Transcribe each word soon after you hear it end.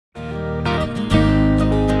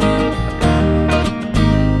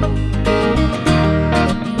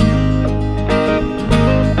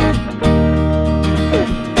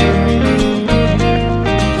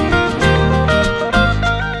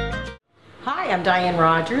I'm Diane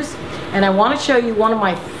Rogers, and I want to show you one of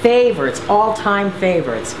my favorites, all-time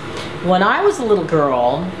favorites. When I was a little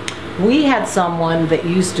girl, we had someone that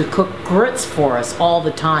used to cook grits for us all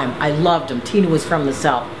the time. I loved them. Tina was from the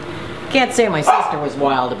South. Can't say my sister was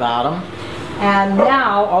wild about them. And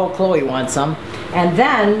now, oh, Chloe wants some. And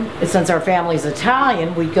then, since our family's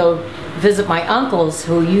Italian, we'd go visit my uncles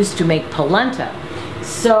who used to make polenta.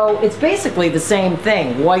 So it's basically the same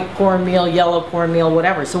thing, white cornmeal, yellow cornmeal,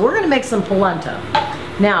 whatever. So we're going to make some polenta.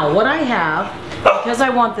 Now what I have, because I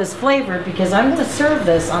want this flavored, because I'm going to serve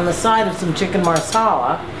this on the side of some chicken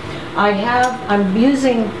marsala, I'm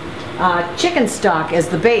using chicken stock as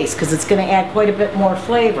the base because it's going to add quite a bit more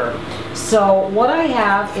flavor. So what I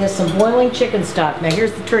have is some boiling chicken stock. Now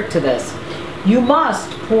here's the trick to this. You must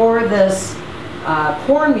pour this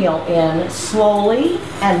cornmeal in slowly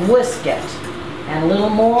and whisk it. And a little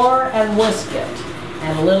more and whisk it.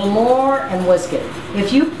 And a little more and whisk it.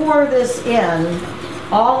 If you pour this in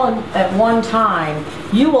all at one time,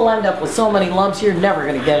 you will end up with so many lumps you're never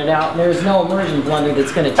going to get it out. And there's no immersion blender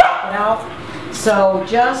that's going to take it out. So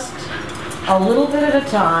just a little bit at a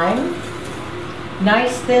time.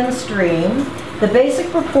 Nice thin stream. The basic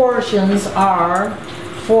proportions are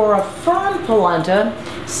for a firm polenta,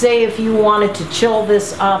 say if you wanted to chill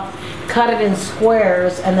this up, cut it in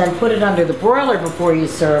squares and then put it under the broiler before you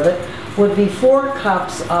serve it, would be 4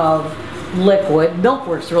 cups of liquid, milk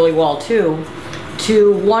works really well too,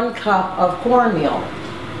 to 1 cup of cornmeal.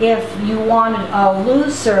 If you wanted a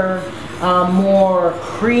looser, more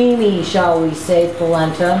creamy, shall we say,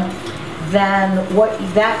 polenta, then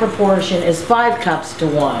that proportion is 5 cups to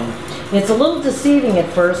 1. It's a little deceiving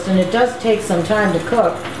at first and it does take some time to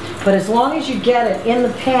cook, but as long as you get it in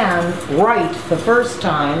the pan right the first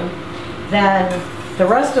time, then the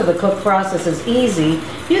rest of the cook process is easy.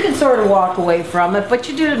 You can sort of walk away from it, but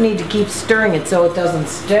you do need to keep stirring it so it doesn't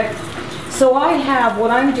stick. So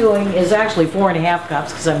what I'm doing is actually 4½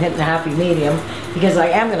 cups because I'm hitting a happy medium because I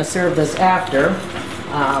am going to serve this after.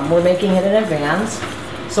 We're making it in advance.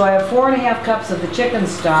 So I have 4½ cups of the chicken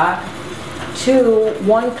stock to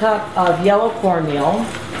 1 cup of yellow cornmeal.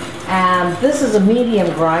 And this is a medium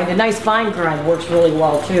grind. A nice fine grind works really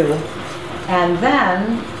well too. And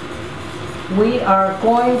then we are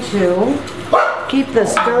going to keep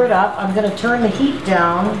this stirred up. I'm going to turn the heat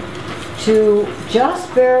down to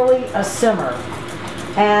just barely a simmer.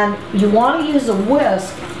 And you want to use a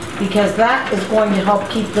whisk because that is going to help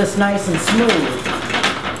keep this nice and smooth.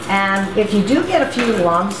 And if you do get a few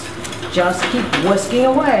lumps, just keep whisking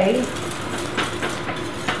away.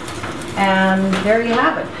 And there you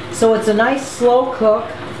have it. So it's a nice slow cook,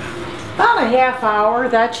 about a ½ hour,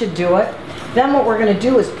 that should do it. Then what we're going to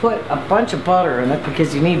do is put a bunch of butter in it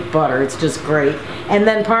because you need butter, it's just great. And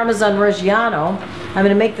then Parmesan Reggiano. I'm going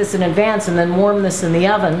to make this in advance and then warm this in the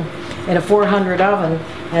oven, in a 400 oven,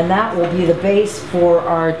 and that will be the base for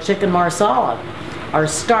our chicken marsala, our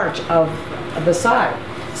starch of the side.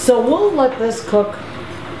 So we'll let this cook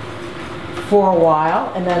for a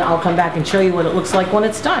while and then I'll come back and show you what it looks like when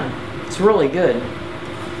it's done. It's really good.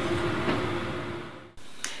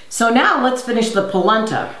 So now let's finish the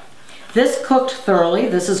polenta. This cooked thoroughly.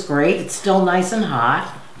 This is great. It's still nice and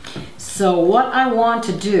hot. So what I want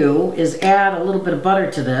to do is add a little bit of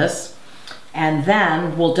butter to this and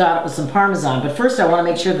then we'll dot it with some Parmesan. But first I want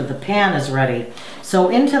to make sure that the pan is ready. So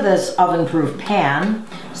into this oven-proof pan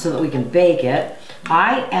so that we can bake it,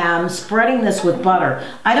 I am spreading this with butter.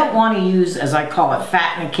 I don't want to use, as I call it,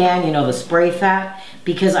 fat in a can, you know, the spray fat,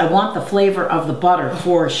 because I want the flavor of the butter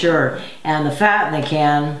for sure. And the fat in the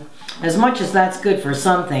can, as much as that's good for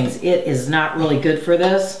some things, it is not really good for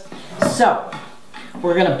this. So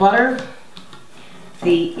we're going to butter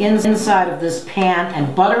the inside of this pan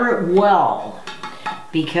and butter it well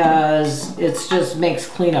because it just makes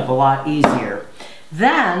cleanup a lot easier.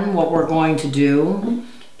 Then what we're going to do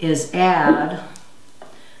is add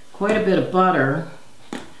quite a bit of butter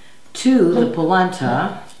to the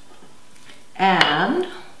polenta and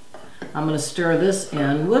I'm going to stir this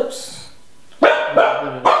in. Whoops. A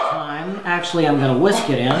little bit at a time. Actually, I'm going to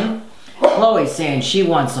whisk it in. Chloe's saying she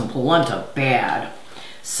wants some polenta bad.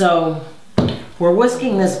 So we're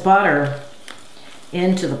whisking this butter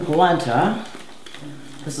into the polenta.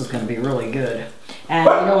 This is going to be really good. And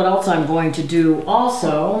you know what else I'm going to do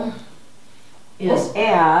also is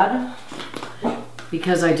add,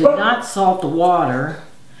 because I did not salt the water,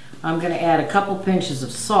 I'm going to add a couple pinches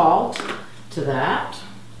of salt to that.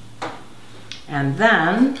 And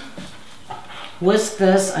then whisk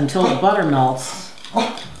this until the butter melts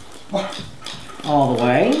all the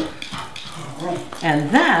way. And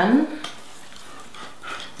then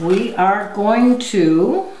we are going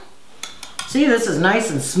to See, this is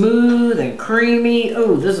nice and smooth and creamy.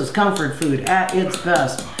 Oh, this is comfort food at its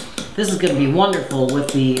best. This is going to be wonderful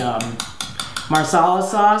with the marsala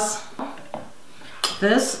sauce.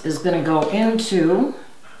 This is going to go into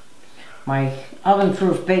my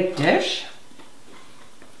oven-proof baked dish.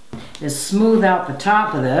 Just smooth out the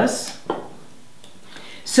top of this.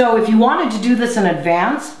 So if you wanted to do this in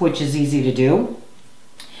advance, which is easy to do,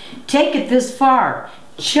 take it this far,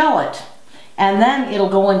 chill it, and then it'll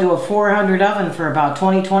go into a 400 oven for about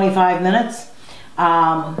 20-25 minutes.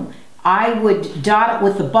 I would dot it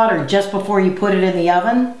with the butter just before you put it in the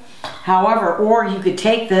oven. However, or you could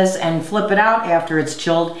take this and flip it out after it's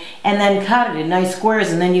chilled and then cut it in nice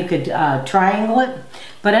squares, and then you could triangle it.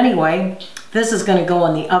 But anyway, this is going to go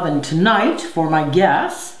in the oven tonight for my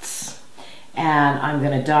guests. And I'm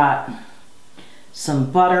going to dot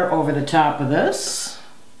some butter over the top of this.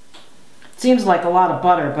 Seems like a lot of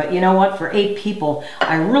butter, but you know what? For 8 people,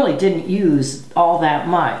 I really didn't use all that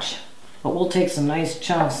much. But we'll take some nice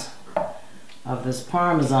chunks of this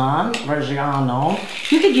Parmesan Reggiano.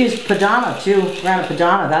 You could use Padano too, Grana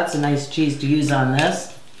Padano. That's a nice cheese to use on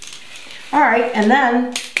this. All right, and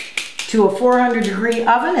then to a 400-degree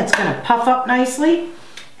oven, it's going to puff up nicely,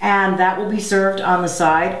 and that will be served on the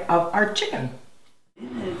side of our chicken.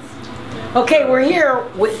 Okay, we're here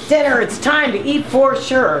with dinner. It's time to eat for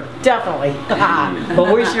sure, definitely.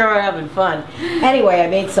 But we sure are having fun. Anyway, I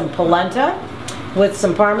made some polenta with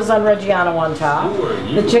some Parmesan Reggiano on top,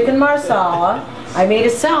 the chicken marsala. I made a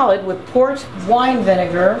salad with port wine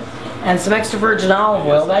vinegar and some extra virgin olive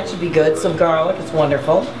oil. That should be good. Some garlic, it's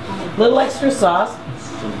wonderful. A little extra sauce.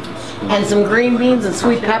 And some green beans and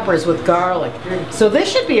sweet peppers with garlic. So this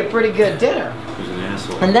should be a pretty good dinner.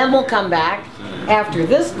 And then we'll come back after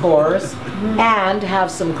this course and have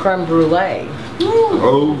some creme brulee.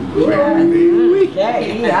 Oh,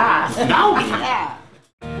 Okay, yeah. yeah.